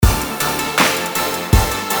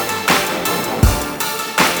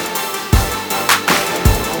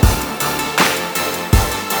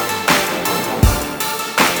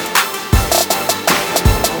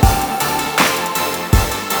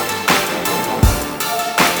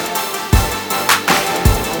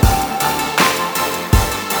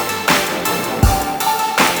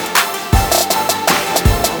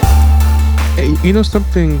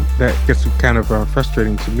Something that gets kind of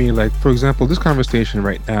frustrating to me, like, for example, this conversation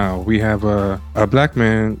right now, we have a black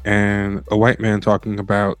man and a white man talking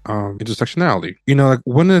about intersectionality. Like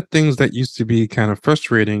one of the things that used to be kind of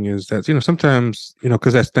frustrating is that, sometimes,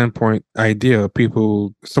 because that standpoint idea,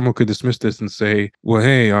 someone could dismiss this and say, well,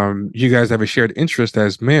 hey, you guys have a shared interest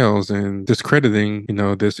as males in discrediting,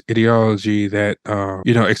 this ideology that,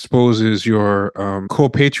 exposes your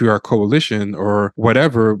co-patriarch coalition or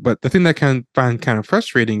whatever. But the thing that can find kind of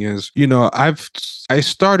frustrating is, I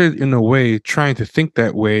started in a way trying to think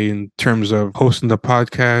that way in terms of hosting the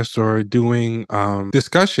podcast or doing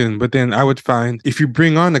discussion. But then I would find if you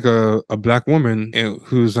bring on like a black woman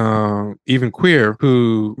who's even queer,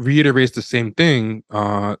 who reiterates the same thing,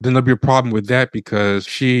 then there'll be a problem with that because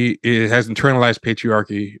has internalized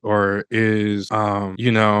patriarchy or is,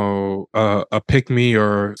 a pick me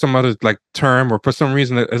or some other like term, or for some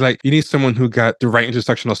reason it's like you need someone who got the right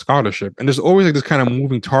intersectional scholarship. And there's always like this kind of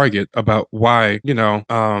moving target about why,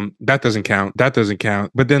 that doesn't count. That doesn't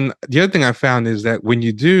count. But then the other thing I found is that when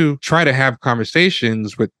you do try to have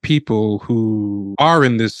conversations with people who are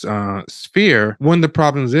in this sphere, one of the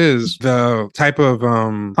problems is the type of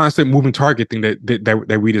constant moving target thing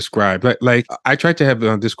that we described. Like I tried to have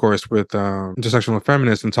a discourse with intersectional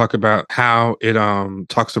feminists and talk about how it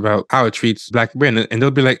talks about how it treats black men, and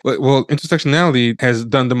they'll be like, well, intersectionality has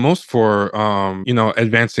done the most for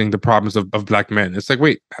advancing the problems of black men. It's like,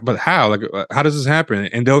 wait, but how? Like, how does this happen?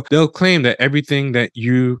 And they'll claim that everything that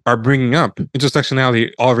you are bringing up,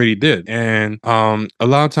 intersectionality already did. And a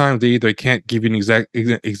lot of times they either can't give you an exact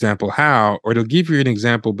example how, or they'll give you an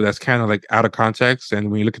example, but that's kind of like out of context.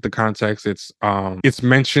 And when you look at the context, it's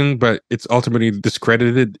mentioned, but it's ultimately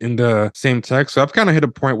discredited in the same text. So I've kind of hit a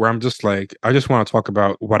point where I'm just like, I just want to talk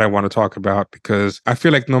about what I want to talk about, because I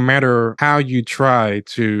feel like no matter how you try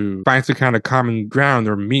to find some kind of common ground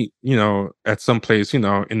or meet, at some place, in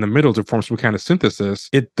the middle to form some kind of synthesis,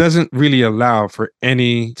 it doesn't really allow for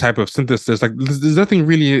any type of synthesis. Like there's nothing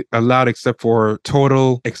really allowed except for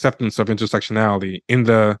total acceptance of intersectionality in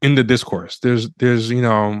the discourse. There's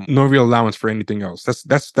no real allowance for anything else.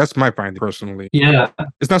 That's my finding personally. Yeah.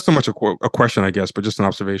 It's not so much a question, I guess, but just an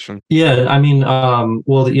observation. Yeah, I mean,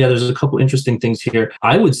 there's a couple interesting things here.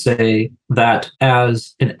 I would say that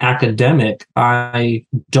as an academic, I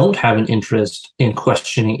don't have an interest in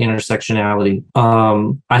questioning intersectionality.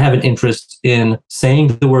 I have an interest in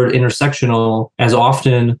saying the word intersectional as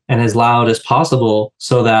often and as loud as possible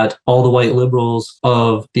so that all the white liberals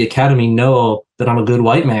of the academy know that I'm a good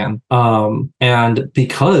white man. And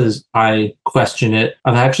because I question it,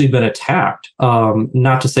 I've actually been attacked.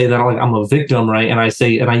 Not to say that I'm a victim, right? And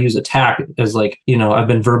I use attack as like, I've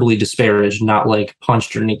been verbally disparaged, not like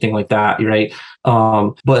punched or anything like that, right?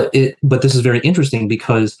 But this is very interesting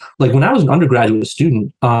because like when I was an undergraduate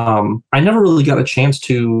student, I never really got a chance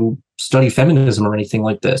to study feminism or anything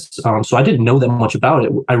like this. So I didn't know that much about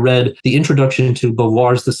it. I read the introduction to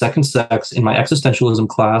Beauvoir's The Second Sex in my existentialism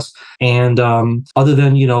class. And other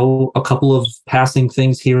than, a couple of passing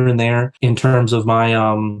things here and there in terms of my,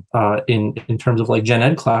 in terms of like gen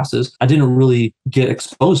ed classes, I didn't really get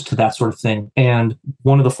exposed to that sort of thing. And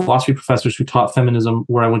one of the philosophy professors who taught feminism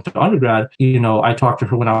where I went to undergrad, I talked to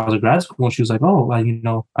her when I was at grad school and she was like, oh,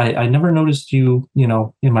 I never noticed you,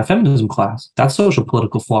 in my feminism class. That's social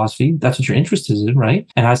political philosophy. That's what you're interested in, right?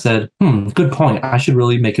 And I said, good point. I should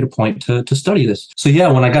really make it a point to study this. So yeah,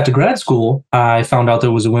 when I got to grad school, I found out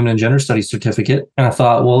there was a women and gender studies certificate. And I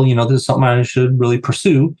thought, well, this is something I should really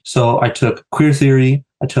pursue. So I took queer theory,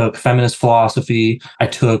 I took feminist philosophy, I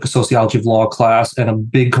took a sociology of law class, and a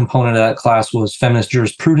big component of that class was feminist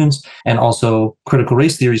jurisprudence and also critical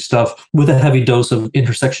race theory stuff with a heavy dose of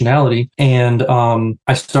intersectionality. And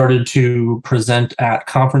I started to present at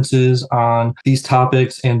conferences on these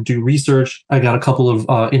topics and do research. I got a couple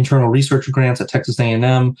of internal research grants at Texas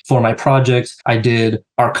A&M for my projects. I did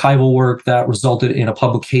archival work that resulted in a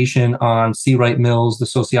publication on C. Wright Mills, the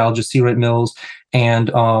sociologist C. Wright Mills,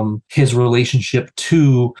 and his relationship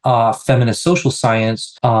to feminist social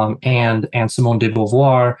science and Simone de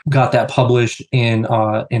Beauvoir. Got that published in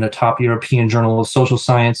a top European journal of social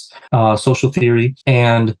science, social theory.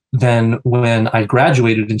 And then when I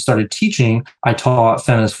graduated and started teaching, I taught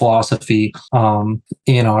feminist philosophy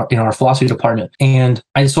in our philosophy department. And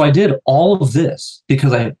so I did all of this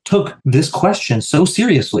because I took this question so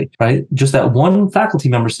seriously, right? Just that one faculty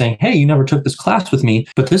member saying, hey, you never took this class with me,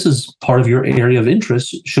 but this is part of your area of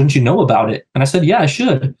interest. Shouldn't you know about it? And I said, yeah, I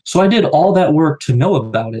should. So I did all that work to know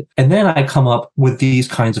about it. And then I come up with these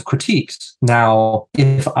kinds of critiques. Now,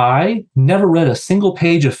 if I never read a single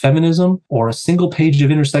page of feminism or a single page of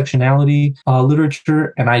intersectionality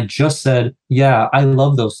literature, and I just said, yeah, I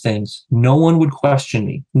love those things. No one would question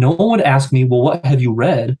me. No one would ask me, well, what have you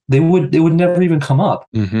read? They would never even come up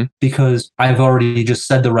Mm-hmm. because I've already just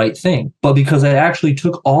said the right thing. But because I actually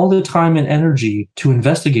took all the time and energy to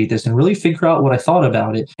investigate this and really figure out what I thought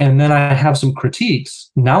about it, and then I have some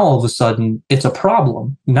critiques, now all of a sudden it's a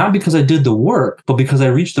problem. Not because I did the work, but because I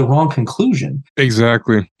reached the wrong conclusion.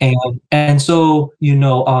 Exactly. And so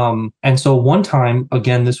and so one time,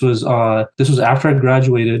 again, this was after I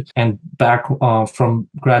graduated and back from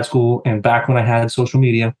grad school and back when I had social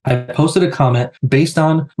media. I posted a comment based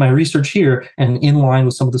on my research here and in line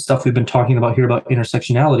with some of the stuff we've been talking about here about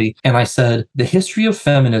intersectionality, and I said the history of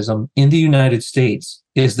feminism in the United States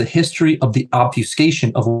is the history of the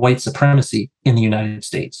obfuscation of white supremacy in the United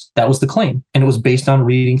States. That was the claim. And it was based on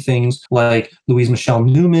reading things like Louise Michelle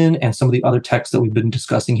Newman and some of the other texts that we've been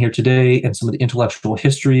discussing here today and some of the intellectual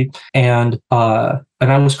history. And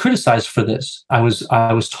I was criticized for this. I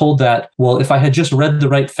was told that, well, if I had just read the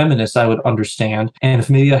right feminists, I would understand. And if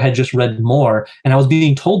maybe I had just read more. And I was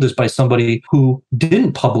being told this by somebody who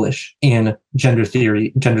didn't publish in gender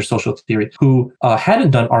theory, gender social theory, who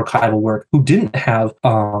hadn't done archival work, who didn't have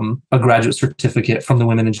a graduate certificate from the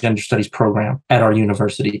Women in Gender Studies program at our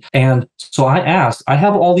university. And so I asked, I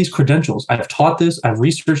have all these credentials. I've taught this, I've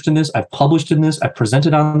researched in this, I've published in this, I've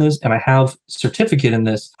presented on this, and I have certificate in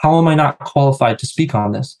this. How am I not qualified to speak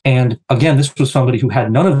on this? And again, this was somebody who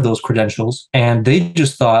had none of those credentials, and they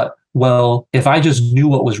just thought, well, if I just knew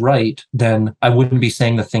what was right, then I wouldn't be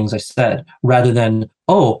saying the things I said, rather than,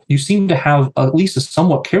 oh, you seem to have at least a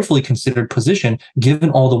somewhat carefully considered position given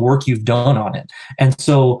all the work you've done on it. And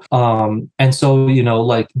so,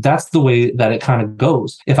 like, that's the way that it kind of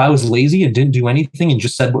goes. If I was lazy and didn't do anything and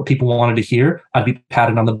just said what people wanted to hear, I'd be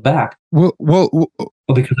patted on the back. Well,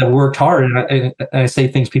 But because I worked hard and I say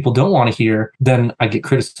things people don't want to hear, then I get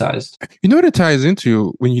criticized. you know what it ties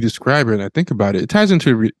into when you describe it and I think about it? It ties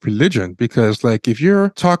into religion, because like if you're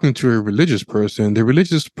talking to a religious person, the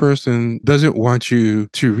religious person doesn't want you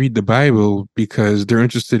to read the Bible because they're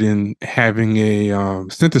interested in having a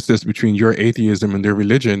synthesis between your atheism and their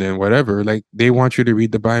religion and whatever. Like they want you to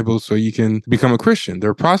read the Bible so you can become a Christian.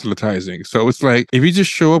 They're proselytizing. So it's like if you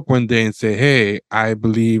just show up one day and say, hey, I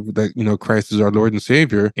believe that, Christ is our Lord and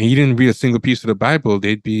Savior, and you didn't read a single piece of the Bible,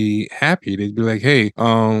 they'd be happy. They'd be like, hey,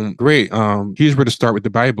 great. Here's where to start with the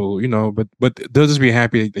Bible, but they'll just be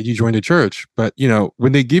happy that you joined the church. But,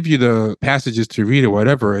 when they give you the passages to read or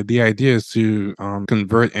whatever, the idea is to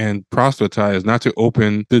convert and proselytize, not to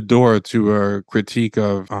open the door to a critique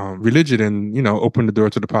of religion and, open the door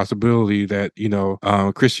to the possibility that,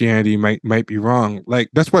 Christianity might be wrong. Like,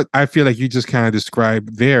 that's what I feel like you just kind of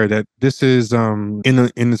described there, that this is in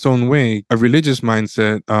its own way a religious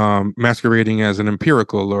mindset masquerading as an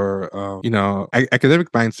empirical or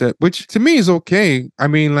academic mindset, which to me is okay. I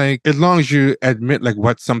mean, like, as long as you admit like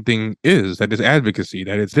what something is, that is advocacy,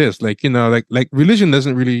 that it's this, like religion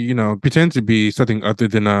doesn't really pretend to be something other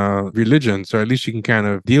than a religion, so at least you can kind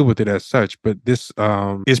of deal with it as such. But this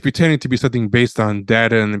is pretending to be something based on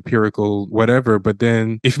data and empirical whatever, but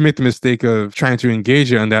then if you make the mistake of trying to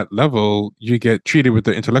engage it on that level, you get treated with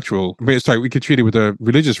the intellectual, we get treated with a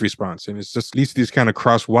religious response, and it's just leads to these kind of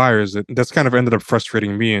cross wires that's kind of ended up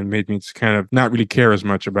frustrating me and made me to kind of not really care as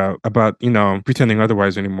much about pretending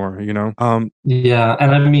otherwise anymore. Yeah,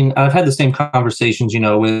 and I mean, I've had the same conversations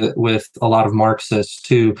with a lot of Marxists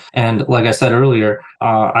too, and like I said earlier,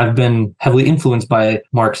 I've been heavily influenced by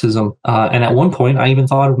Marxism, and at one point I even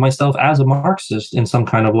thought of myself as a Marxist in some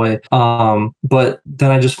kind of way, but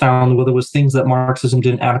then I just found, well, there was things that Marxism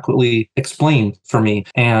didn't adequately explain for me,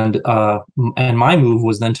 and my move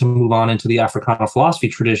was then to move on into the Africana philosophy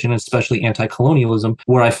tradition, especially anti-colonialism,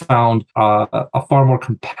 where I found a far more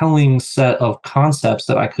compelling set of concepts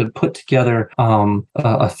that I could put together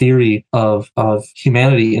a theory of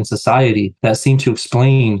humanity and society that seemed to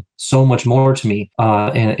explain so much more to me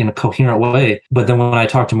in a coherent way. But then when I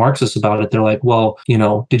talk to Marxists about it, they're like, well,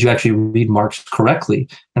 did you actually read Marx correctly?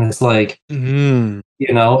 And it's like, and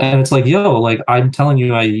it's like, like, I'm telling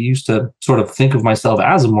you, I used to sort of think of myself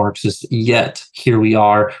as a Marxist, yet here we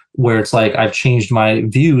are, where it's like I've changed my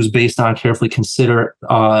views based on carefully consider,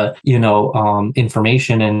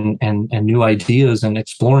 information and new ideas and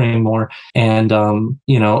exploring more. And, and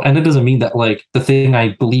it doesn't mean that like the thing I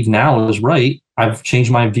believe now is right. I've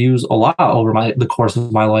changed my views a lot over the course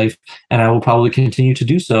of my life, and I will probably continue to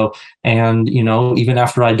do so. And, even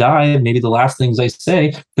after I die, maybe the last things I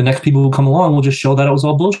say, the next people who come along will just show that it was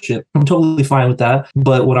all bullshit. I'm totally fine with that.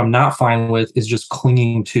 But what I'm not fine with is just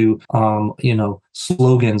clinging to,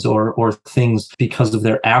 slogans or things because of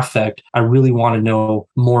their affect. I really want to know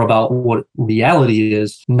more about what reality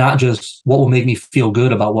is, not just what will make me feel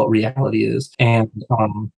good about what reality is. And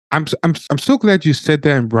I'm so glad you said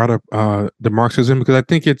that and brought up the Marxism, because I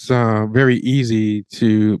think it's very easy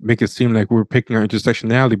to make it seem like we're picking on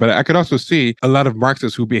intersectionality. But I could also see a lot of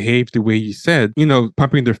Marxists who behave the way you said,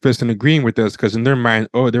 pumping their fist and agreeing with us, because in their mind,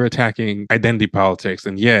 they're attacking identity politics.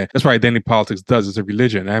 And yeah, that's what identity politics does. It's a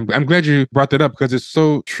religion. I'm glad you brought that up, because it's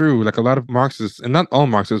so true. Like a lot of Marxists, and not all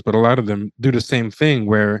Marxists, but a lot of them do the same thing,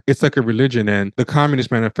 where it's like a religion, and the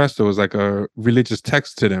Communist Manifesto is like a religious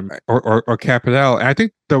text to them, or Capital. And I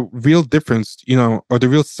think the real difference, or the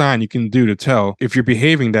real sign you can do to tell if you're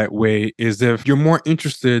behaving that way is if you're more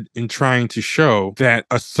interested in trying to show that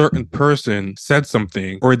a certain person said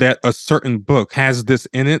something or that a certain book has this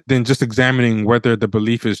in it than just examining whether the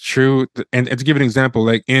belief is true. And to give an example,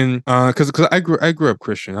 like because I grew up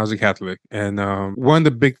Christian, I was a Catholic, and one of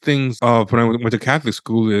the big things of when I went to Catholic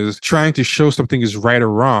school is trying to show something is right or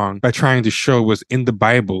wrong by trying to show what's in the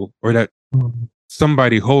Bible, or that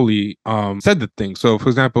somebody holy said the thing. So, for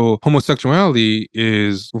example, homosexuality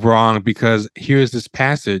is wrong because here's this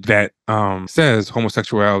passage that says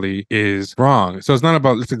homosexuality is wrong. So it's not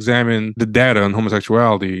about let's examine the data on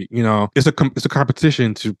homosexuality. It's a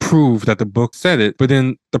competition to prove that the book said it. But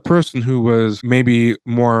then the person who was maybe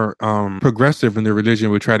more progressive in their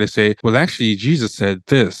religion would try to say, well, actually, Jesus said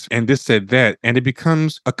this and this said that, and it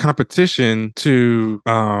becomes a competition to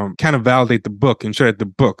kind of validate the book and show that the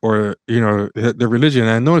book, or the religion.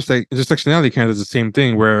 And I noticed that intersectionality kind of does the same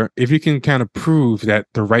thing, where if you can kind of prove that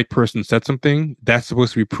the right person said something, that's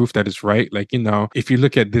supposed to be proof that it's right. Like, if you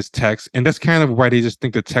look at this text, and that's kind of why they just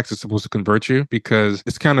think the text is supposed to convert you, because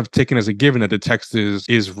it's kind of taken as a given that the text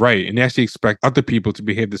is right, and they actually expect other people to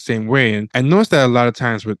behave the same way. And I noticed that a lot of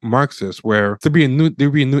times with Marxists, where there'd be a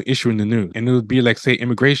new issue in the news, and it would be like, say,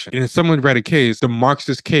 immigration, and if someone read a case, the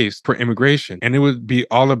Marxist case for immigration, and it would be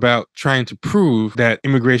all about trying to prove that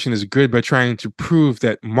immigration is good by trying to prove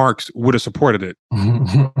that Marx would have supported it.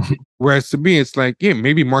 Whereas to me, it's like, yeah,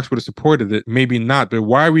 maybe Marx would have supported it, maybe not. But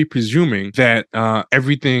why are we presuming that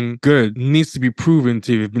everything good needs to be proven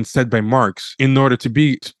to have been said by Marx in order to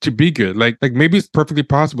be good? Like maybe it's perfectly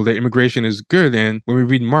possible that immigration is good, and when we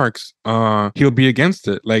read Marx, he'll be against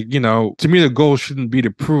it. Like, to me, the goal shouldn't be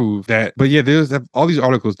to prove that. But yeah, there's all these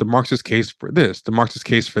articles, the Marxist case for this, the Marxist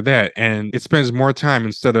case for that, and it spends more time,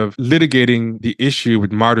 instead of litigating the issue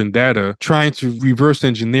with modern data, trying to reverse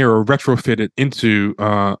engineer or retrofit it into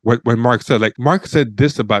what Marx said. Like, Marx said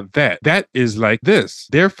this about that. That is like this.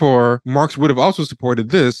 Therefore, Marx would have also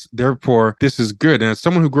supported this. Therefore, this is good. And as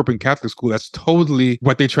someone who grew up in Catholic school, that's totally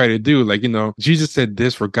what they try to do. Like, Jesus said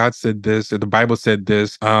this, or God said this, or the Bible said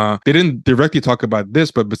this. They didn't directly talk about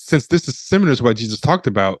this, but since this is similar to what Jesus talked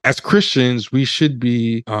about, as Christians, we should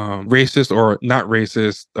be racist or not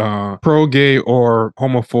racist, pro-gay or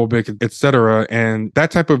homophobic, etc. And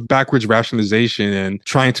that type of backwards rationalization and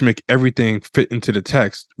trying to make everything fit into the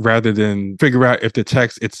text rather than figure out if the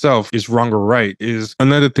text itself is wrong or right is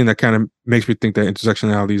another thing that kind of makes me think that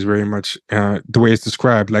intersectionality is very much the way it's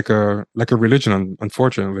described, like a religion,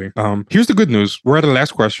 unfortunately. Here's the good news. We're at the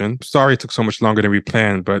last question. Sorry it took so much longer than we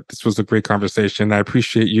planned, but this was a great conversation. I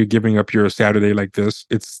appreciate you giving up your Saturday like this.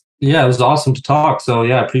 Yeah, it was awesome to talk. So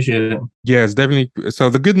yeah, I appreciate it. Yeah, it's definitely.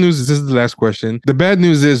 So the good news is this is the last question. The bad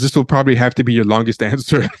news is this will probably have to be your longest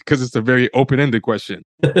answer because it's a very open-ended question.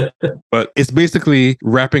 But it's basically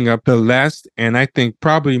wrapping up the last, and I think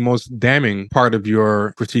probably most damning part of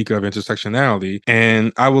your critique of intersectionality.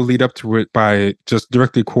 And I will lead up to it by just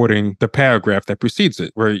directly quoting the paragraph that precedes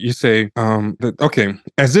it, where you say, okay,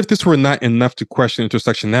 as if this were not enough to question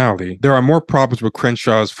intersectionality, there are more problems with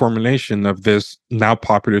Crenshaw's formulation of this now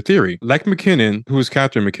popular theory. Like MacKinnon, who is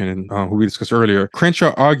Catherine MacKinnon, who we discussed earlier,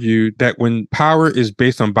 Crenshaw argued that when power is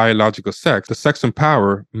based on biological sex, the sex and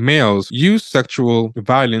power, males use sexual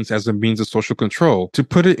violence as a means of social control. To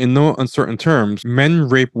put it in no uncertain terms, men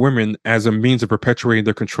rape women as a means of perpetuating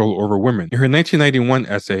their control over women. In her 1991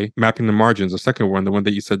 essay, Mapping the Margins, the second one, the one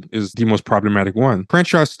that you said is the most problematic one,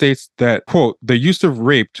 Crenshaw states that, quote, the use of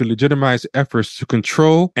rape to legitimize efforts to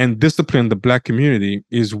control and discipline the Black community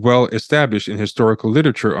is well established in historical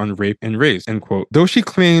literature on rape and race, end quote. Though she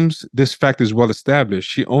claims this fact is well established,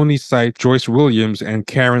 she only cites Joyce Williams and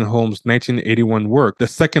Karen Holmes' 1981 work, The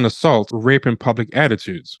Second Assault, Rape and Public Attitude,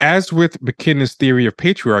 attitudes. As with McKinnon's theory of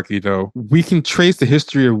patriarchy, though, we can trace the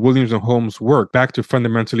history of Williams and Holmes' work back to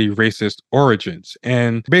fundamentally racist origins.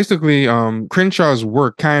 And basically, Crenshaw's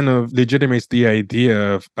work kind of legitimates the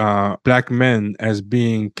idea of Black men as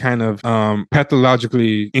being kind of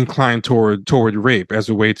pathologically inclined toward rape as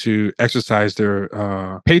a way to exercise their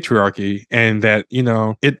patriarchy, and that, you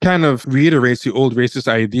know, it kind of reiterates the old racist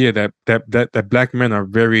idea that Black men are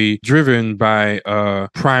very driven by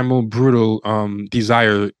primal, brutal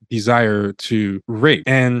desire to rape.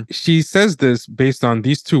 And she says this based on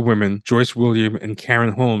these two women, Joyce Williams and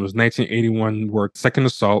Karen Holmes' 1981 work, Second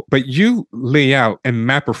Assault. But you lay out and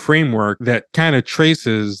map a framework that kind of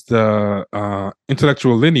traces the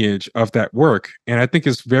intellectual lineage of that work. And I think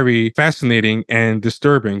it's very fascinating and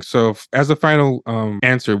disturbing. So as a final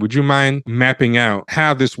answer, would you mind mapping out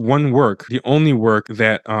how this one work, the only work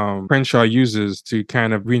that Crenshaw uses to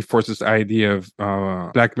kind of reinforce this idea of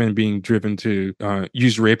Black men being driven to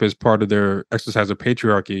use rape as part of their exercise of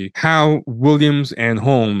patriarchy, how Williams and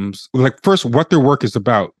Holmes, like, first, what their work is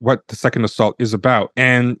about, what the Second Assault is about,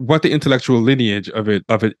 and what the intellectual lineage of it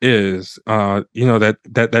is, you know,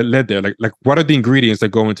 that led there. Like what are the ingredients that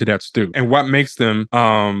go into that stew, and what makes them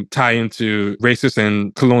tie into racist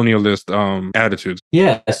and colonialist attitudes?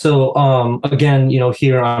 Yeah. So again, you know,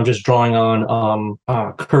 here I'm just drawing on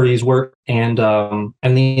Curry's work and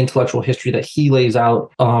the intellectual history that he lays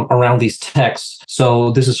out around these texts.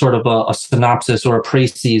 So this is sort of a synopsis or a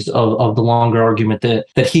précis of the longer argument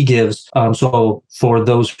that he gives. So for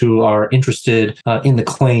those who are interested in the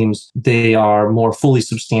claims, they are more fully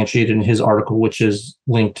substantiated in his article, which is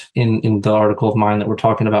linked in the article of mine that we're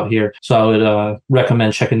talking about here. So I would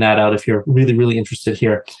recommend checking that out if you're really, really interested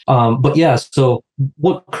here. But yeah, so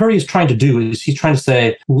what Curry is trying to do is he's trying to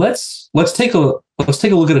say, let's take a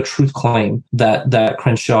look at a truth claim that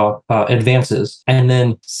Crenshaw advances, and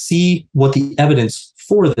then see what the evidence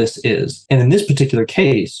for this is. And in this particular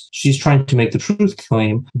case, she's trying to make the truth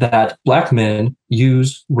claim that Black men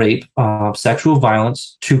use rape, sexual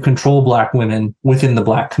violence to control Black women within the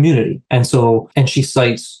Black community. And she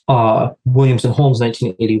cites Williams and Holmes'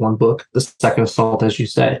 1981 book, The Second Assault, as you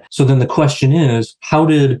say. So then the question is, how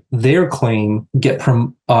did their claim get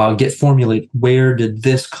formulated? Where did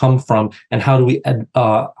this come from? And how do we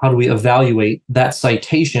evaluate that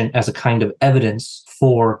citation as a kind of evidence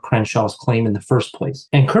for Crenshaw's claim in the first place?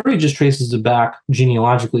 And Curry just traces it back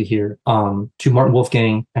genealogically here to Martin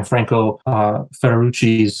Wolfgang and Franco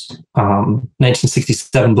Federici's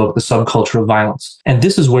 1967 book, The Subculture of Violence. And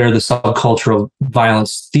this is where the subculture of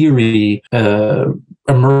violence theory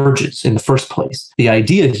emerges in the first place. The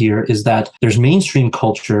idea here is that there's mainstream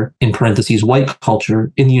culture, in parentheses, white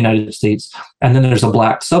culture in the United States, and then there's a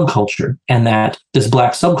Black subculture, and that this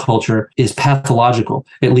Black subculture is pathological.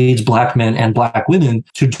 It leads Black men and Black women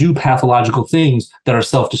to do pathological things that are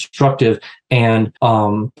self-destructive. And,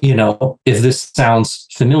 you know, if this sounds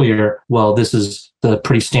familiar, well, this is the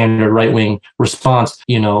pretty standard right-wing response,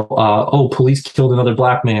 you know, police killed another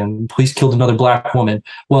Black man, police killed another Black woman.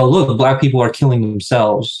 Well, look, Black people are killing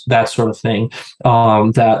themselves, that sort of thing.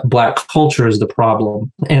 That Black culture is the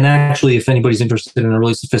problem. And actually, if anybody's interested in a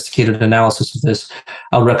really sophisticated analysis of this,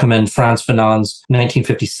 I'll recommend Frantz Fanon's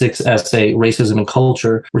 1956 essay, Racism and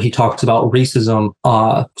Culture, where he talks about racism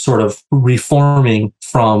sort of reforming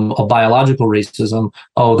from a biological racism,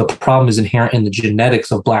 the problem is inherent in the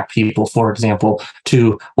genetics of Black people, for example,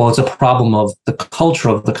 to, well, it's a problem of the culture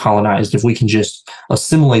of the colonized. If we can just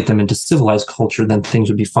assimilate them into civilized culture, then things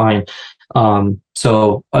would be fine.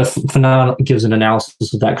 So Fanon gives an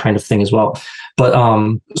analysis of that kind of thing as well. But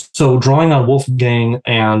so drawing on Wolfgang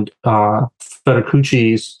and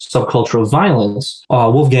Federici's Subculture of Violence,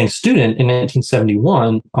 Wolfgang's student in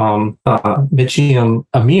 1971, Mitcham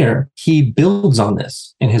Amir, he builds on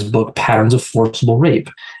this in his book, Patterns of Forcible Rape.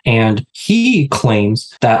 And he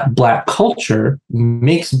claims that Black culture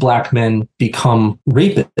makes Black men become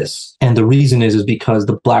rapists. And the reason is because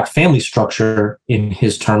the Black family structure, in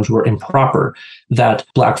his terms, were improper, that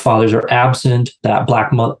Black fathers are absent, that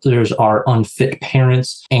Black mothers are unfit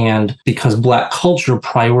parents, and because Black culture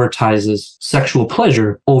prioritizes sexual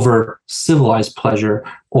pleasure over civilized pleasure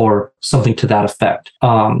or something to that effect.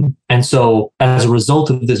 And so as a result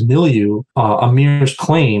of this milieu, Amir's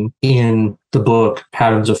claim in the book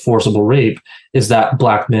Patterns of Forcible Rape is that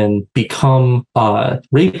Black men become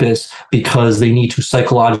rapists because they need to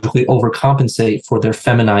psychologically overcompensate for their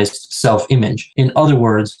feminized self-image. In other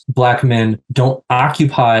words, Black men don't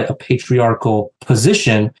occupy a patriarchal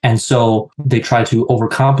position, and so they try to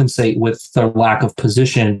overcompensate with their lack of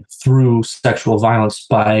position through sexual violence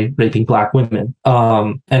by raping Black women.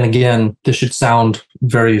 And again, this should sound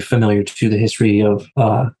very familiar to the history of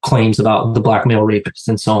claims about the Black male rapists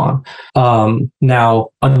and so on. Now,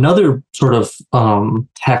 another sort of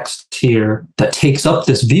text here that takes up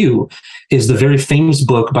this view is the very famous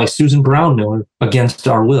book by Susan Brown Miller, Against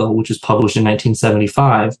Our Will, which was published in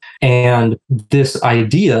 1975. And this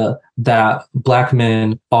idea that Black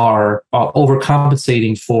men are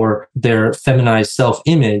overcompensating for their feminized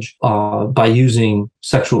self-image by using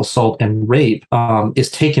sexual assault and rape is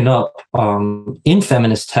taken up in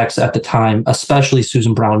feminist texts at the time, especially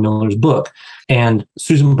Susan Brown Miller's book. And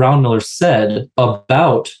Susan Brown Miller said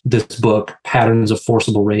about this book, Patterns of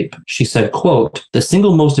Forcible Rape, she said, quote, "The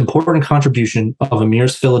single most important contribution of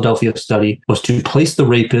Amir's Philadelphia study was to place the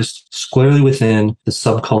rapist squarely within the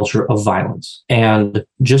subculture of violence." And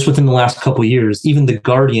just within the last couple of years, even The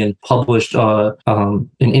Guardian published an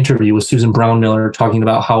interview with Susan Brown Miller talking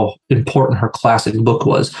about how important her classic book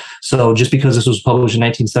was. So just because this was published in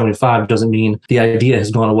 1975 doesn't mean the idea has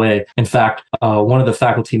gone away. In fact, one of the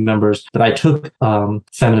faculty members that I took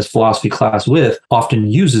feminist philosophy class with often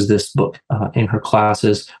uses this book in her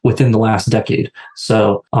classes within the last decade.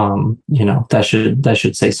 So, that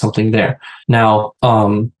should say something there. Now,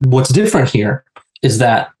 what's different here is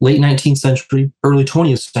that late 19th century, early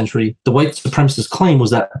 20th century, the white supremacist claim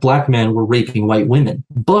was that Black men were raping white women.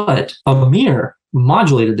 But Amir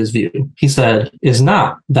modulated this view. He said, is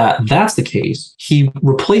not that that's the case. He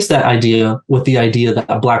replaced that idea with the idea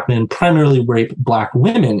that Black men primarily rape Black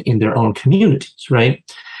women in their own communities, right?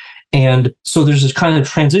 And so there's this kind of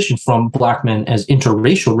transition from Black men as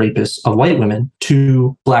interracial rapists of white women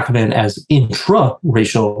to Black men as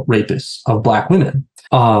intra-racial rapists of Black women.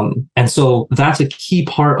 And so that's a key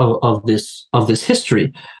part of this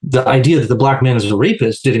history. The idea that the Black man is a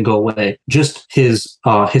rapist didn't go away. Just his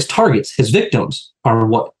targets, his victims, are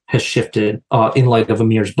what has shifted in light of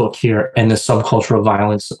Amir's book here and the subculture of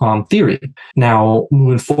violence theory. Now,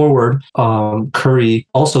 moving forward, Curry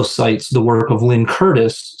also cites the work of Lynn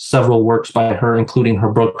Curtis, several works by her, including her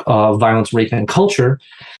book, Violence, Rape, and Culture.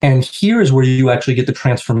 And here is where you actually get the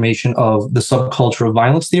transformation of the subculture of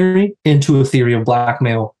violence theory into a theory of Black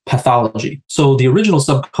male pathology. So the original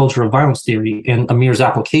subculture of violence theory and Amir's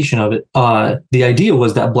application of it, the idea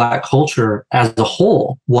was that Black culture as a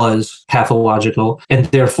whole was pathological, and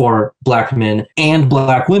therefore Black men and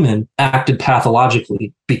Black women acted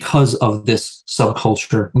pathologically because of this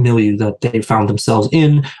subculture milieu that they found themselves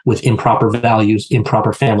in, with improper values,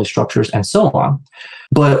 improper family structures, and so on.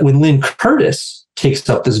 But when Lynn Curtis takes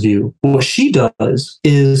up this view, what she does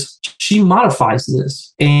is she modifies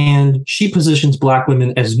this and she positions Black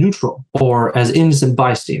women as neutral or as innocent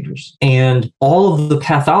bystanders. And all of the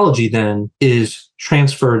pathology then is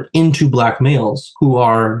transferred into Black males who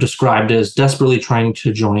are described as desperately trying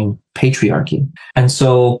to join patriarchy. And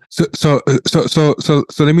so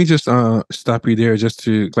let me just stop you there just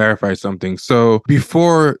to clarify something. So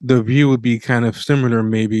before, the view would be kind of similar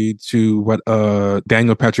maybe to what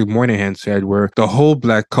Daniel Patrick Moynihan said, where the whole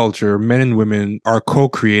Black culture, men and women, are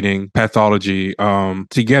co-creating pathology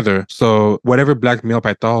together. So whatever Black male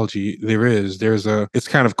pathology there is, it's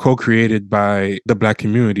kind of co-created by the Black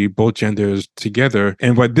community, both genders together.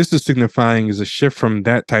 And what this is signifying is a shift from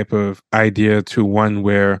that type of idea to one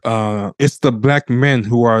where it's the Black men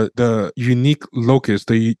who are the unique locus,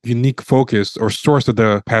 the unique focus or source of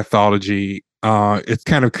the pathology. It's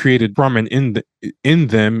kind of created from and in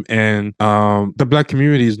them, and the Black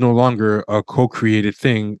community is no longer a co-created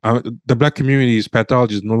thing. The Black community's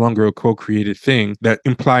pathology is no longer a co-created thing that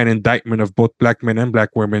imply an indictment of both Black men and Black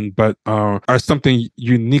women, but are something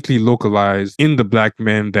uniquely localized in the Black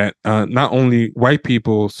men that not only white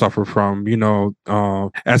people suffer from,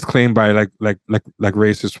 as claimed by like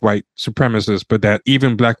racist white supremacists, but that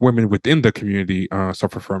even Black women within the community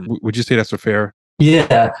suffer from. Would you say that's a fair?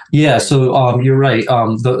 Yeah. So you're right.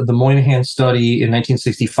 The Moynihan study in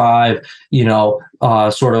 1965,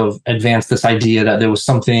 sort of advanced this idea that there was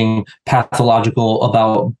something pathological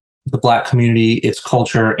about the Black community, its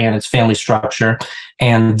culture, and its family structure.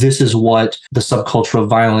 And this is what the subculture of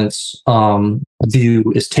violence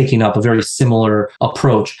view is taking up, a very similar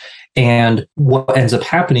approach. And what ends up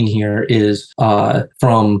happening here is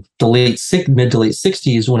from the mid to late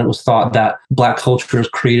 60s, when it was thought that Black culture is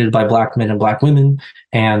created by Black men and Black women,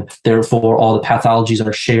 and therefore all the pathologies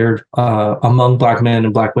are shared among Black men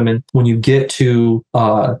and Black women. When you get to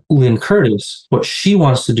Lynn Curtis, what she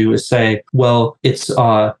wants to do is say, well, it's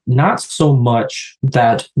not so much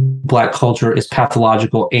that Black culture is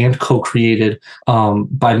pathological and co-created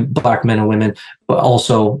by Black men and women, but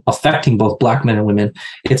also affecting both Black men and women.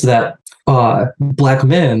 It's that Black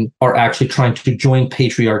men are actually trying to join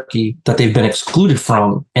patriarchy that they've been excluded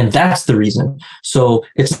from, and that's the reason. So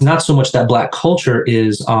it's not so much that Black culture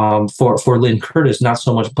is, for Lynn Curtis, not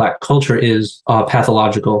so much Black culture is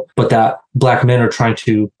pathological, but that Black men are trying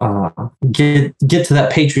to get to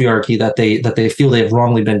that patriarchy that they feel they've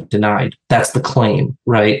wrongly been denied. That's the claim,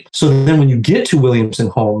 right? So then when you get to Williams and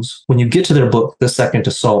Holmes, when you get to their book, The Second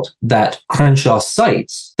Assault, that Crenshaw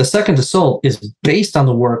cites, The Second Assault is based on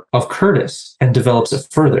the work of Curtis and develops it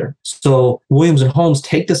further. So Williams and Holmes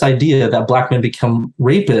take this idea that Black men become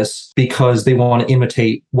rapists because they want to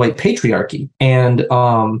imitate white patriarchy. And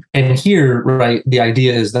here, right, the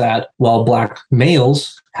idea is that while Black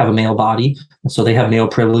males have a male body, and so they have male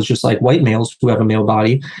privilege just like white males who have a male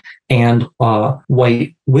body, and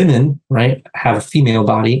white women, right, have a female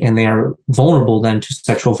body, and they are vulnerable then to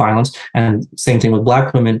sexual violence. And same thing with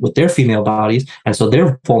Black women with their female bodies, and so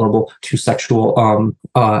they're vulnerable to sexual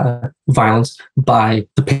violence by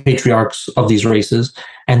the patriarchs of these races.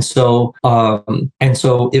 And so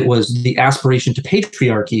it was the aspiration to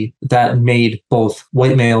patriarchy that made both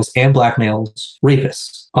white males and Black males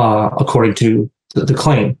rapists, according to the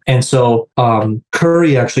claim. And so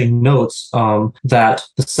Curry actually notes that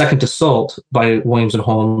The Second Assault by Williams and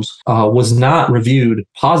Holmes was not reviewed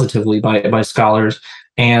positively by scholars.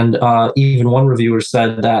 And even one reviewer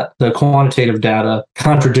said that the quantitative data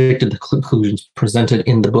contradicted the conclusions presented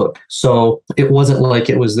in the book. So it wasn't like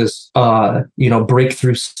it was this,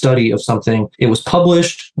 breakthrough study of something. It was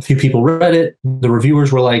published. A few people read it. The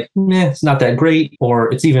reviewers were like, it's not that great,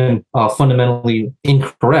 or it's even fundamentally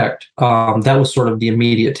incorrect. That was sort of the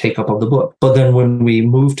immediate take-up of the book. But then when we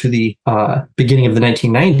moved to the beginning of the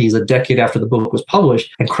 1990s, a decade after the book was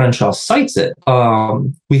published, and Crenshaw cites it,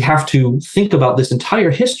 we have to think about this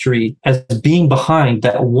entire history as being behind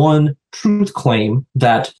that one truth claim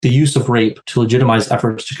that the use of rape to legitimize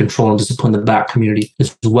efforts to control and discipline the Black community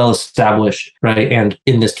is well established, right? And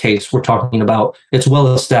in this case, we're talking about it's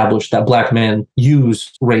well established that Black men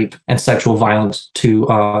use rape and sexual violence to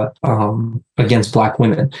against Black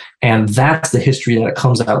women. And that's the history that it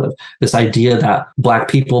comes out of. This idea that Black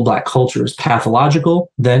people, Black culture is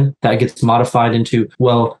pathological, then that gets modified into,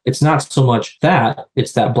 well, it's not so much that,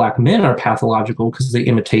 it's that Black men are pathological because they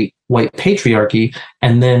imitate white patriarchy.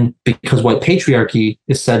 And then because white patriarchy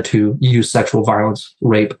is said to use sexual violence,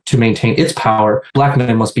 rape to maintain its power, Black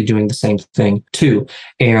men must be doing the same thing too.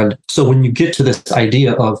 And so when you get to this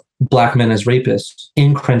idea of Black men as rapists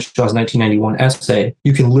in Crenshaw's 1991 essay,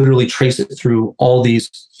 you can literally trace it through all these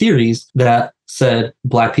theories that said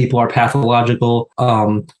Black people are pathological,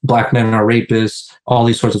 Black men are rapists, all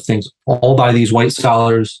these sorts of things, all by these white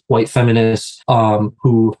scholars, white feminists,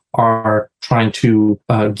 who are trying to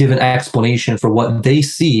give an explanation for what they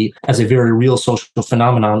see as a very real social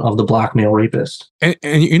phenomenon of the Black male rapist.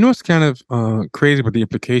 And you know what's kind of crazy about the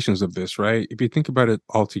implications of this, right? If you think about it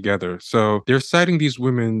all together. So they're citing these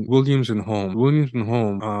women, Williams and Holmes. Williams and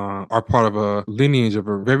Holmes are part of a lineage of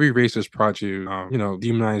a very racist project,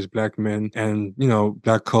 demonize Black men and,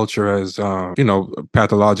 Black culture as,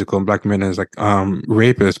 pathological and Black men as like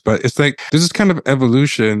rapists. But it's like, this is kind of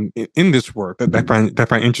evolution in this work that I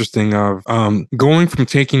find interesting of going from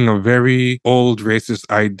taking a very old racist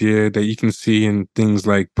idea that you can see in things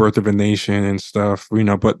like Birth of a Nation and stuff,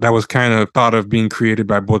 but that was kind of thought of being created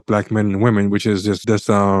by both Black men and women, which is just this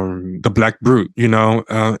the Black brute,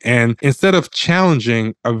 and instead of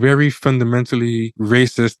challenging a very fundamentally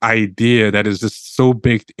racist idea that is just so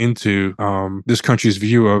baked into this country's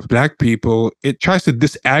view of Black people, it tries to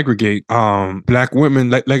disaggregate Black women.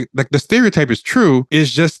 Like the stereotype is true. It's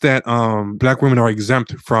just that Black women are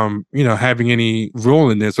exempt from having any role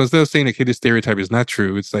in this. So instead of saying like, hey, this stereotype is not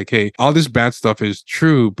true, it's like, hey, all this bad stuff is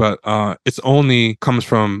true, but it's only comes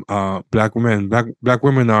from Black women. Black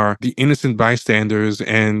women are the innocent bystanders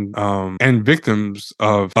and victims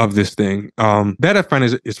of this thing. That I find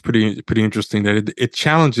is pretty interesting. That it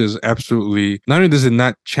challenges absolutely. Not only does it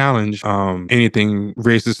not challenge anything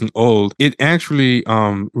racist and old, it actually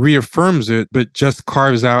reaffirms it, but just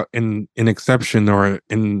carves out an exception or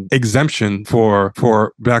an exemption for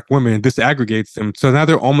black women disaggregates them. So now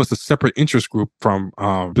they're almost a separate interest group from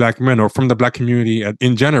black men or from the black community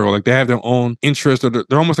in general. Like they have their own interest, or they're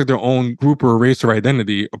almost like their own group or race or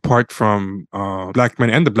identity apart from black men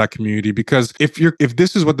and the black community. Because if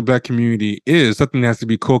this is what the black community is, something that has to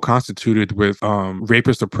be co-constituted with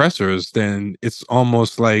rapist oppressors, then it's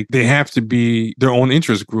almost like they have to be their own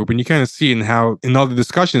interest group. And you kind of see in how in all the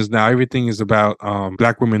discussions now, everything is about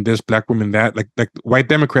black women this, black women that. Like white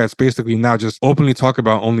Democrats basically now just openly talk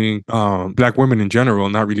about only black women in general,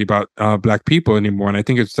 not really about black people anymore. And I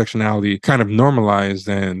think intersectionality kind of normalized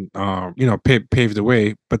and paved the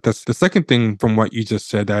way. But that's the second thing from what you just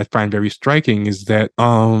said that I find very striking is that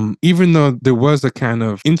even though there was a kind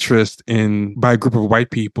of interest by a group of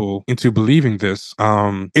white people into believing this,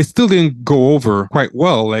 it still didn't go over quite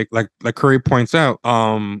well. Like Curry points out,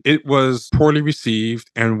 it was poorly received,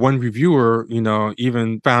 and one reviewer,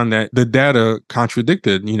 even found that the data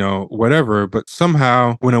contradicted, whatever. But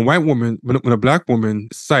somehow, when a black woman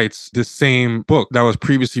cites the same book that was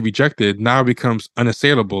previously rejected, now becomes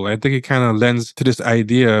unassailable. I think it kind of lends to this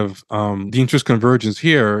idea of the interest convergence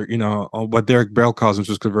here, what Derek Bell calls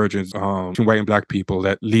interest convergence between white and black people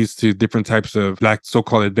that leads to different types of black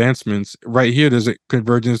so-called advancements. Right here, there's a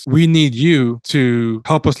convergence. We need you to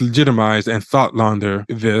help us legitimize and thought launder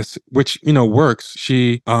this, which, works.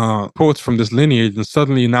 She quotes from this lineage, and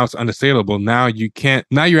suddenly now it's unassailable. Now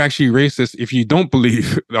you're actually racist if you don't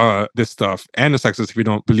believe this stuff, and a sexist if you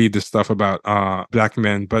don't believe this stuff about black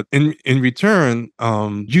men. But in return,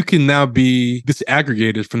 you can now be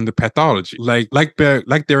disaggregated from the pathology. Like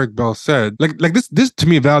Derek Bell said, like this to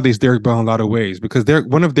me validates Derek Bell in a lot of ways, because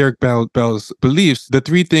one of Derek Bell's beliefs, the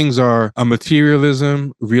three things are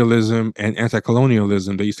materialism, realism, and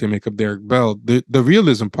anti-colonialism that used to make up Derek Bell. The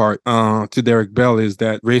realism part to Derek Bell is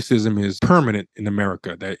that racism is permanent in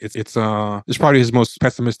America. That it's probably his most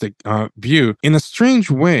pessimistic view. In a strange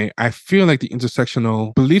way, I feel like the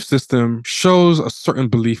intersectional belief system shows a certain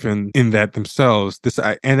belief in that themselves.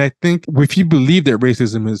 And I think if you believe that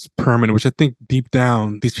racism is permanent, which I think deep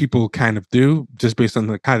down these people kind of do, just based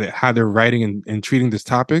on how they're writing and treating this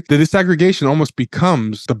topic, the disaggregation almost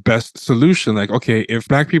becomes the best solution. Like, okay, if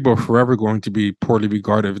black people are forever going to be poorly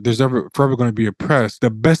regarded, if there's forever going to be oppressed, the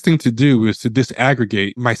best thing to do is to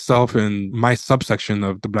disaggregate myself and my subsection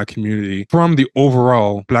of the black community from the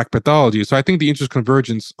overall black pathology. So I think the interest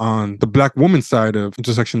convergence on the black woman side of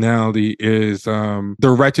intersectionality is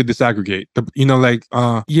the right to disaggregate.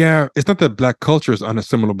 It's not that black culture is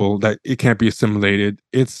unassimilable, that it can't be assimilated.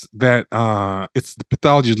 It's that it's the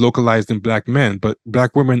pathology is localized in black men, but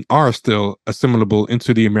black women are still assimilable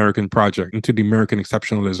into the American project, into the American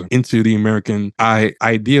exceptionalism, into the American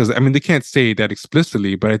ideas. I mean, they can't say that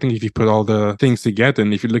explicitly, but I think if you put all the things together,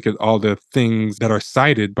 and if you look at all the things that are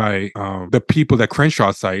cited by the people that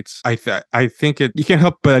Crenshaw cites, I think you can't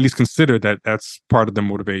help but at least consider that that's part of the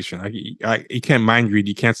motivation. You can't mind read,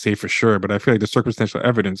 you can't say for sure, but I feel like the circumstantial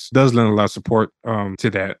evidence does lend a lot of support to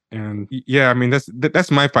that. And yeah, I mean,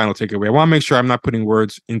 that's my final takeaway. I want to make sure I'm not putting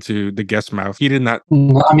words into the guest's mouth. He did not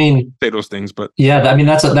say those things, but yeah, I mean,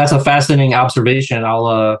 that's a fascinating observation.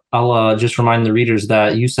 I'll just remind the readers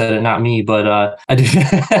that you said it, not me, but I do.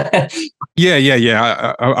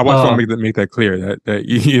 Yeah. I want to make that clear that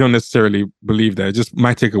you don't necessarily believe that. Just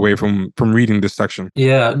my takeaway from reading this section.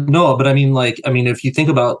 Yeah, no, but I mean, if you think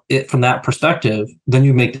about it from that perspective, then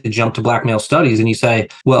you make the jump to black male studies and you say,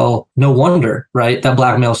 well, no wonder, right, that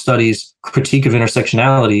black male studies critique of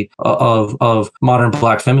intersectionality of modern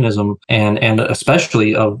black feminism and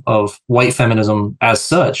especially of white feminism as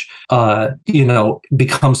such,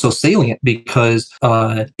 becomes so salient, because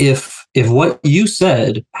if what you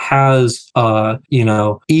said has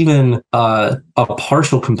even a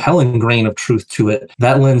partial compelling grain of truth to it,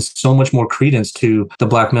 that lends so much more credence to the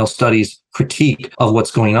black male studies critique of what's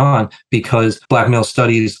going on, because black male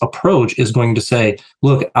studies approach is going to say,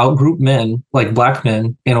 look, outgroup men like black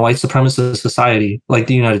men in a white supremacist society like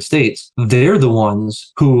the United States, they're the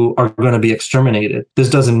ones who are going to be exterminated. This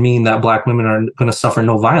doesn't mean that black women are going to suffer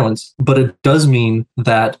no violence, but it does mean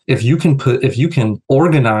that if you can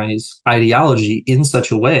organize ideology in such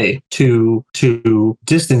a way to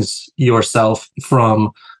distance yourself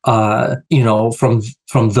from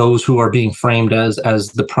those who are being framed as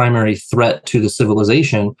the primary threat to the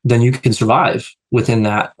civilization, then you can survive within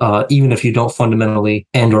that, even if you don't fundamentally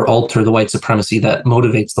end or alter the white supremacy that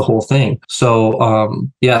motivates the whole thing. So,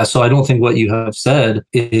 so I don't think what you have said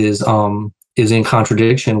is is in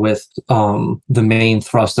contradiction with the main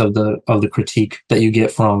thrust of the critique that you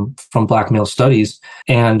get from Black male studies.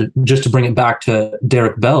 And just to bring it back to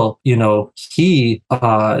Derek Bell, he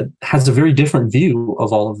has a very different view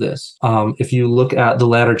of all of this. If you look at the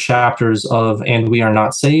latter chapters of "And We Are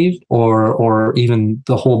Not Saved," or even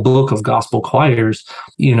the whole book of Gospel Choirs,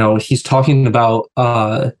 he's talking about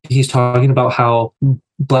how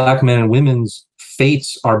Black men and women's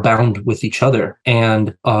fates are bound with each other,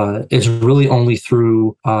 and it's really only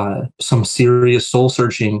through some serious soul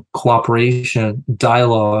searching, cooperation,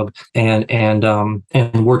 dialogue,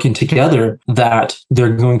 and working together that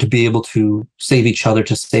they're going to be able to save each other,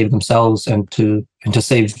 to save themselves, and to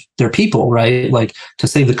save their people, right? Like to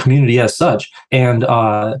save the community as such. And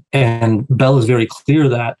Bell is very clear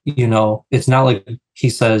that it's not like he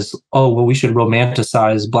says, "Oh, well, we should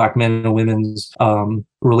romanticize Black men and women's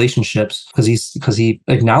relationships," because he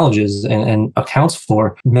acknowledges and accounts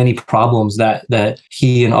for many problems that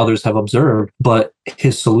he and others have observed. But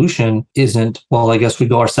his solution isn't, well, I guess we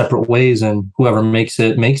go our separate ways and whoever makes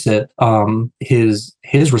it makes it.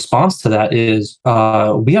 His response to that is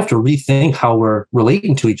we have to rethink how we're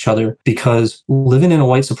relating to each other, because living in a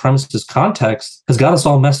white supremacist context has got us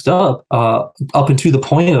all messed up into the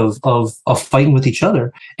point of fighting with each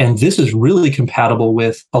other. And this is really compatible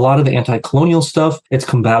with a lot of the anti-colonial stuff. It's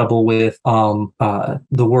compatible with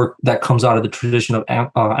the work that comes out of the tradition of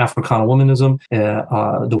Africana womanism,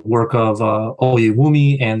 the work of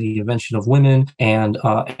Oyewumi and the invention of women, and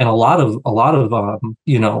a lot of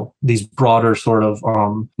these broader sort of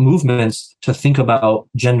movements to think about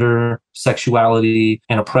gender, sexuality,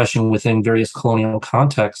 and oppression within various colonial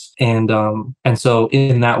contexts. And so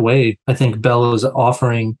in that way, I think Bell is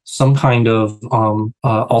offering some kind of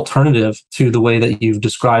alternative to the way that you've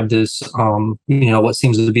described this, what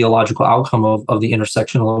seems to be a logical outcome of the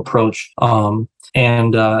intersectional approach.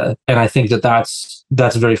 And I think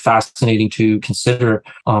that's very fascinating to consider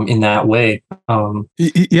in that way.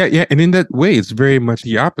 Yeah, and in that way, it's very much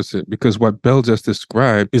the opposite, because what Bell just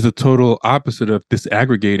described is the total opposite of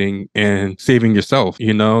disaggregating and saving yourself.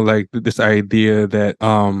 Like this idea that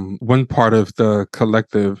one part of the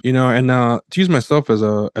collective, and to use myself as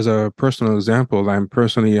a personal example,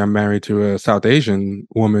 I'm married to a South Asian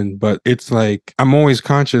woman, but it's like I'm always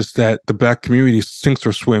conscious that the Black community sinks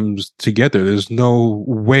or swims together. There's no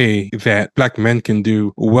way that Black men can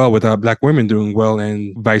do well without Black women doing well,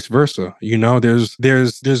 and vice versa.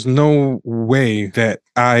 There's no way that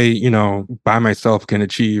I, by myself can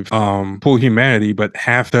achieve full humanity, but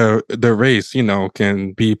half the race,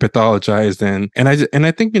 can be pathologized. And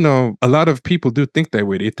I think, a lot of people do think that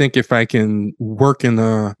way. They think if I can work in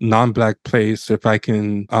a non-Black place, if I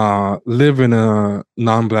can live in a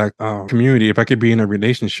non-Black community, if I could be in a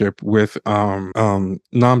relationship with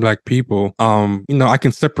non-Black people, I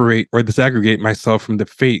can separate or disaggregate myself from the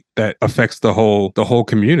fate that affects the whole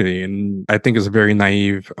community. And I think it's a very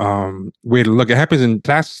naive way to look. It happens in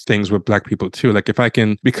class things with Black people too. Like if I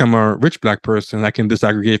can become a rich Black person, I can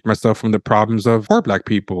disaggregate myself from the problems of poor Black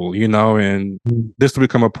people, and this will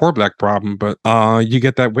become a poor Black problem. But you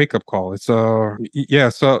get that wake up call. It's yeah.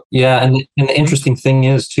 So yeah, and the interesting thing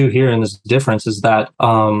is too here in this difference is that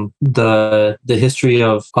the history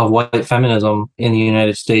of white feminism in the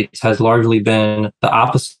United States has largely been the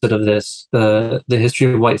opposite of this. The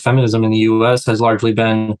history of white feminism in the U.S. has largely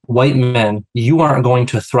been white men. You aren't going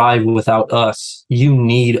to thrive without us. You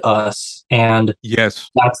need us. And yes,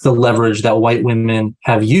 that's the leverage that white women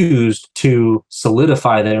have used to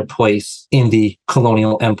solidify their place in the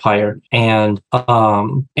colonial empire. And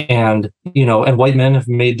white men have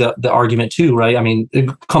made the argument too, right? I mean, it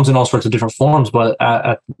comes in all sorts of different forms, but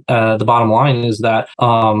at the bottom line is that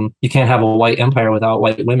you can't have a white empire without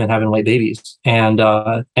white women having white babies. And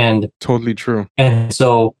totally true. And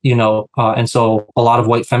so, a lot of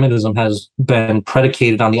white feminism has been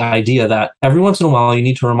predicated on the idea that every once in a while you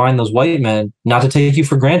need to remind those white men not to take you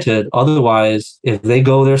for granted. Otherwise, if they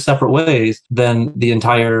go their separate ways, then the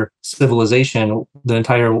entire civilization, the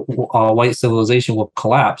entire white civilization will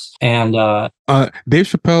collapse. And Dave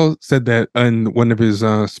Chappelle said that in one of his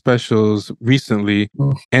specials recently.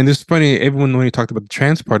 And it's funny, everyone only talked about the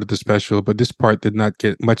trans part of the special, but this part did not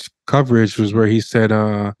get much coverage, was where he said,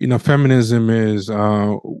 feminism is,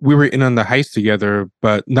 we were in on the heist together,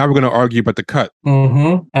 but now we're going to argue about the cut.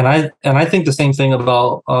 Mm-hmm. And I think the same thing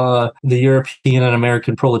about the European and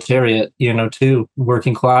American proletariat, too,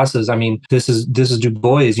 working classes. I mean, this is Du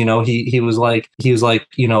Bois, he was like,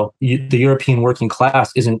 the European working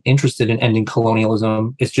class isn't interested in ending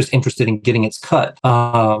colonialism. It's just interested in getting its cut.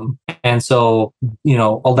 And so,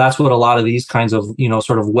 that's what a lot of these kinds of,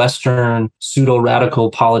 sort of Western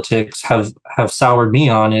pseudo-radical politics have soured me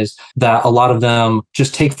on, is that a lot of them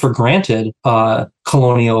just take for granted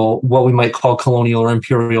what we might call colonial or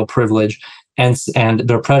imperial privilege. And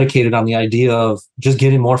they're predicated on the idea of just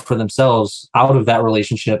getting more for themselves out of that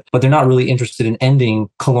relationship, but they're not really interested in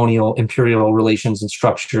ending colonial imperial relations and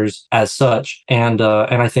structures as such. And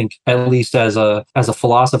I think, at least as a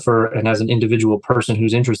philosopher and as an individual person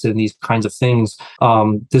who's interested in these kinds of things,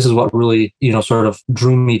 this is what really sort of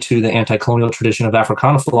drew me to the anti-colonial tradition of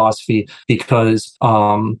Africana philosophy, because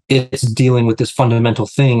it's dealing with this fundamental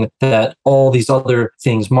thing that all these other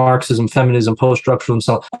things, Marxism, feminism, post-structuralism,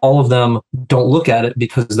 so all of them don't look at it,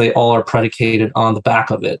 because they all are predicated on the back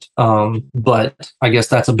of it. But I guess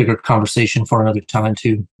that's a bigger conversation for another time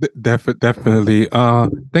too. Definitely.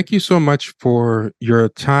 Thank you so much for your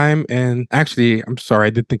time. And actually, I'm sorry, I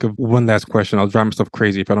did think of one last question. I'll drive myself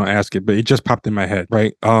crazy if I don't ask it, but it just popped in my head,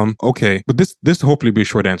 right? Okay. But this hopefully be a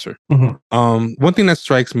short answer. One thing that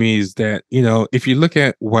strikes me is that, if you look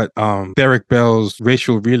at what Derek Bell's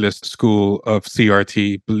racial realist school of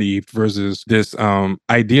CRT believed versus this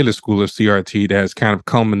idealist school of CRT that has kind of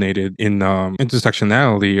culminated in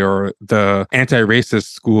intersectionality, or the anti-racist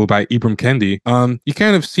school by Ibram Kendi, you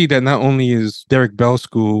kind of see that not only is Derek Bell's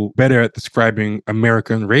school better at describing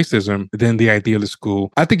American racism than the idealist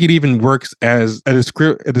school, I think it even works as a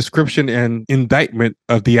description and indictment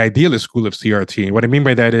of the idealist school of CRT. And what I mean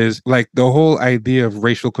by that is, like, the whole idea of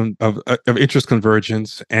racial of interest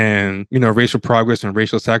convergence and racial progress and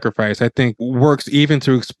racial sacrifice, I think works even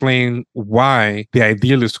to explain why the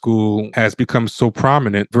idealist school has become so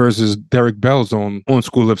prominent versus Derek Bell's own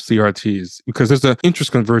school of CRTs, because there's an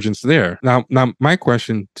interest convergence there. Now my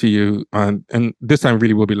question to you, and this time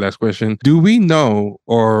really will be the last question, do we know,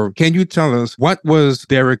 or can you tell us, what was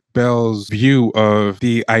Derek Bell's view of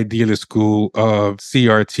the idealist school of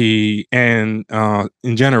CRT and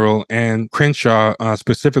in general, and Crenshaw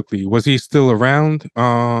specifically? Was he still around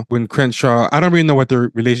when Crenshaw, I don't really know what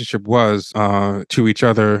their relationship was to each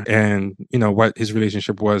other, and what his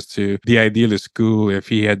relationship was to the idealist school, if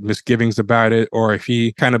he had misgivings about it, or if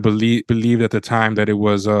he kind of believed at the time that it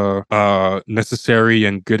was a necessary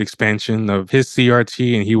and good expansion of his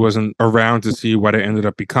CRT, and he wasn't around to see what it ended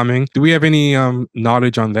up becoming. Do we have any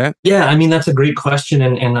knowledge on that? Yeah, I mean, that's a great question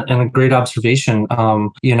and a great observation.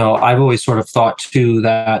 I've always sort of thought too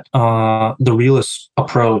that the realist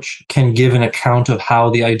approach can give an account of how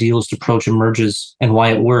the idealist approach emerges and why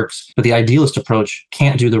it works, but the idealist approach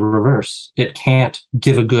can't do the reverse. It can't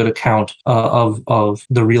give a good account of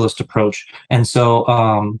the realist approach. And so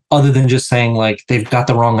other than just saying like they've got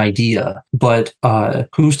the wrong idea, but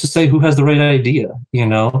who's to say who has the right idea?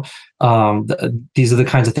 These are the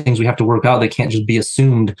kinds of things we have to work out. They can't just be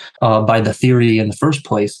assumed by the theory in the first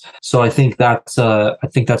place. So I think that's a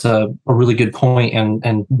really good point,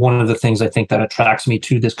 and one of the things I think that attracts me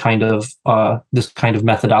to this kind of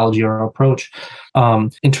methodology or approach.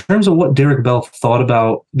 In terms of what Derek Bell thought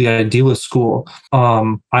about the idealist school,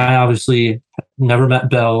 I obviously never met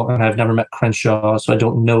Bell and I've never met Crenshaw, so I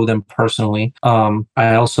don't know them personally.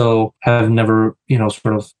 I also have never,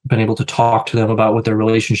 sort of been able to talk to them about what their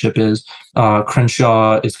relationship is.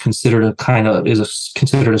 Crenshaw is considered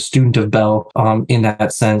a student of Bell in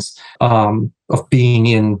that sense. Of being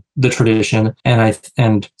in the tradition,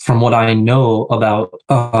 and from what I know about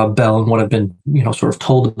Bell and what I've been sort of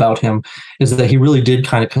told about him, is that he really did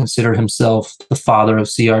kind of consider himself the father of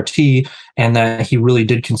CRT, and that he really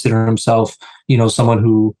did consider himself someone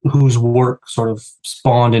whose work sort of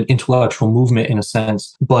spawned an intellectual movement in a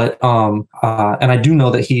sense. But and I do know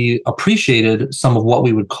that he appreciated some of what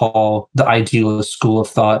we would call the idealist school of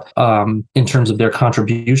thought in terms of their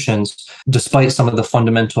contributions, despite some of the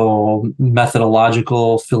fundamental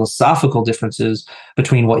methodological, philosophical differences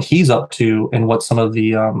between what he's up to and what some of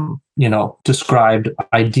the described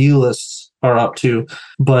idealists are up to.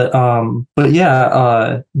 But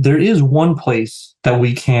yeah, there is one place that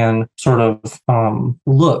we can sort of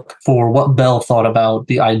look for what Bell thought about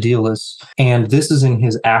the idealists, and this is in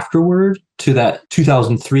his afterword to that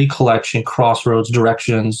 2003 collection, Crossroads,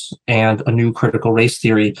 Directions, and a New Critical Race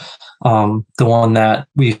Theory, the one that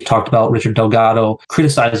we talked about, Richard Delgado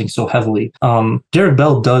criticizing so heavily. Derek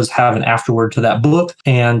Bell does have an afterword to that book,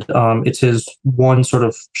 and it's his one sort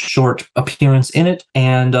of short appearance in it,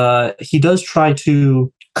 and he does try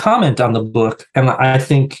to comment on the book, and I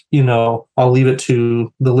think, I'll leave it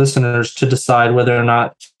to the listeners to decide whether or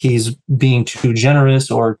not he's being too generous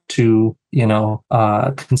or too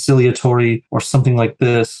conciliatory or something like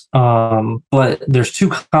this. But there's two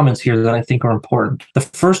comments here that I think are important. The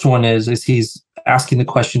first one is he's asking the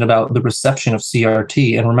question about the reception of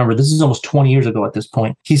CRT. And remember, this is almost 20 years ago at this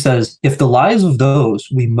point. He says, if the lives of those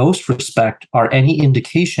we most respect are any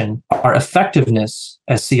indication, our effectiveness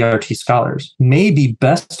as CRT scholars may be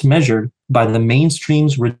best measured by the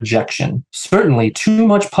mainstream's rejection. Certainly, too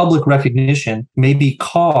much public recognition may be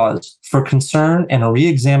cause for concern and a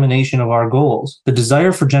re-examination of our goals. The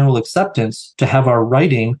desire for general acceptance, to have our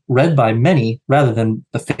writing read by many rather than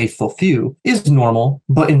the faithful few, is normal,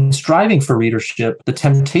 but in striving for readership, the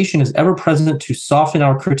temptation is ever present to soften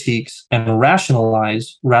our critiques and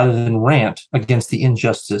rationalize rather than rant against the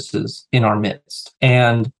injustices in our midst.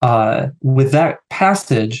 And with that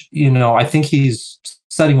passage, I think he's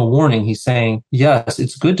setting a warning. He's saying, yes,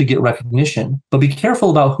 it's good to get recognition, but be careful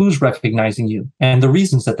about who's recognizing you and the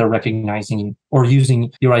reasons that they're recognizing you or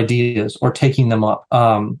using your ideas or taking them up.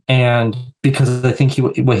 And because I think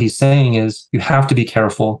what he's saying is you have to be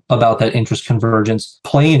careful about that interest convergence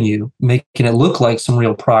playing you, making it look like some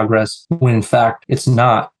real progress when in fact it's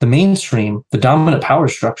not. The mainstream, the dominant power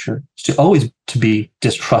structure, is always to be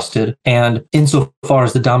distrusted. And insofar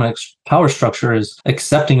as the dominant power structure is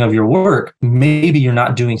accepting of your work, maybe you're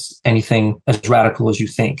not doing anything as radical as you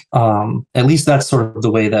think. At least that's sort of the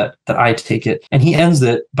way that I take it. And he ends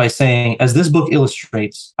it by saying, as this book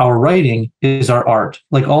illustrates, our writing is our art.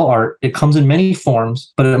 Like all art, it comes in many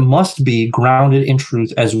forms, but it must be grounded in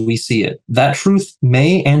truth as we see it. That truth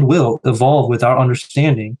may and will evolve with our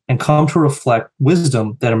understanding and come to reflect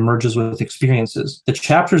wisdom that emerges with experiences. The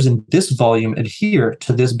chapters in this volume adhere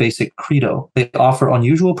to this basic credo. They offer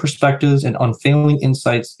unusual perspectives and unfailing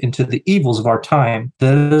insights into the evils of our time.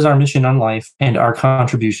 That is our mission on life and our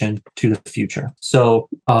contribution to the future. So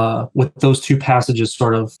with those two passages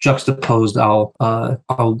sort of juxtaposed, I'll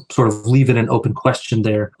sort of leave it an open question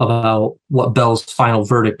there about what Bell's final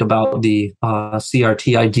verdict about the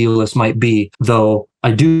CRT idealist might be, though I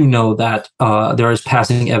do know that there is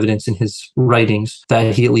passing evidence in his writings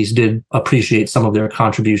that he at least did appreciate some of their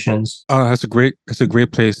contributions. That's a great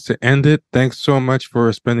place to end it. Thanks so much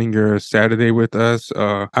for spending your Saturday with us.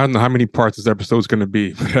 I don't know how many parts this episode is going to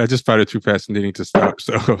be, but I just found it too fascinating to stop.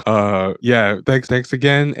 So yeah, thanks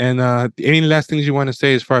again. And any last things you want to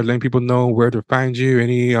say as far as letting people know where to find you?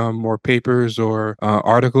 Any more papers or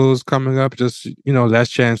articles coming up? Just last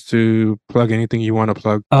chance to plug anything you want to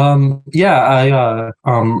plug.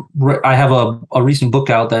 I have a recent book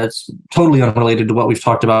out that's totally unrelated to what we've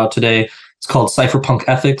talked about today. It's called Cypherpunk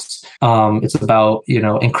Ethics. It's about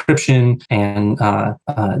encryption and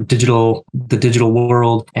the digital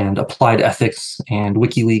world and applied ethics and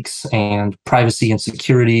WikiLeaks and privacy and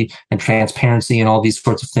security and transparency and all these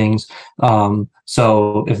sorts of things.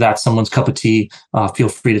 So if that's someone's cup of tea, feel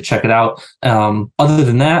free to check it out. Other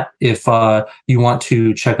than that, if you want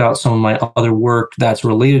to check out some of my other work that's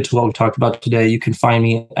related to what we talked about today, you can find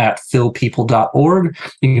me at philpeople.org.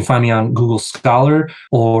 You can find me on Google Scholar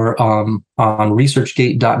or on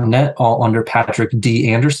researchgate.net, all under Patrick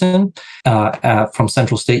D. Anderson from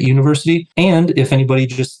Central State University. And if anybody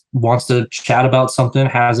just wants to chat about something,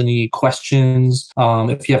 has any questions,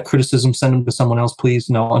 if you have criticism, send them to someone else, please.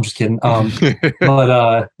 No, I'm just kidding.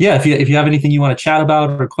 But if you have anything you want to chat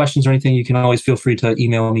about or questions or anything, you can always feel free to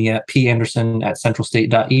email me at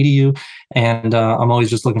panderson@centralstate.edu. And I'm always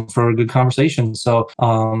just looking for a good conversation. So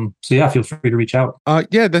yeah, feel free to reach out.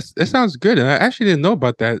 That sounds good. And I actually didn't know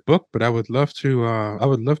about that book, but I would love to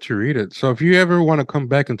read it. So if you ever want to come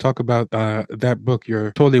back and talk about that book,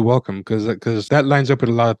 you're totally welcome, because that lines up with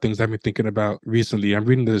a lot of things I've been thinking about recently. I'm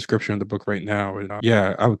reading the description of the book right now, and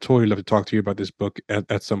I would totally love to talk to you about this book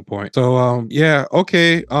at some point. So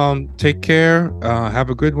okay. Take care. Have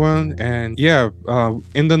a good one. And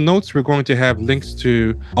in the notes we're going to have links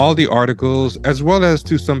to all the articles as well as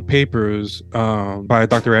to some papers by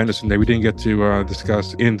Dr. Anderson that we didn't get to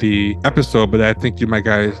discuss in the episode, but I think you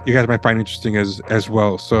guys might find interesting as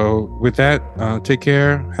well. So with that, take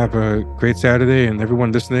care. Have a great Saturday, and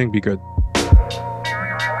everyone listening, be good.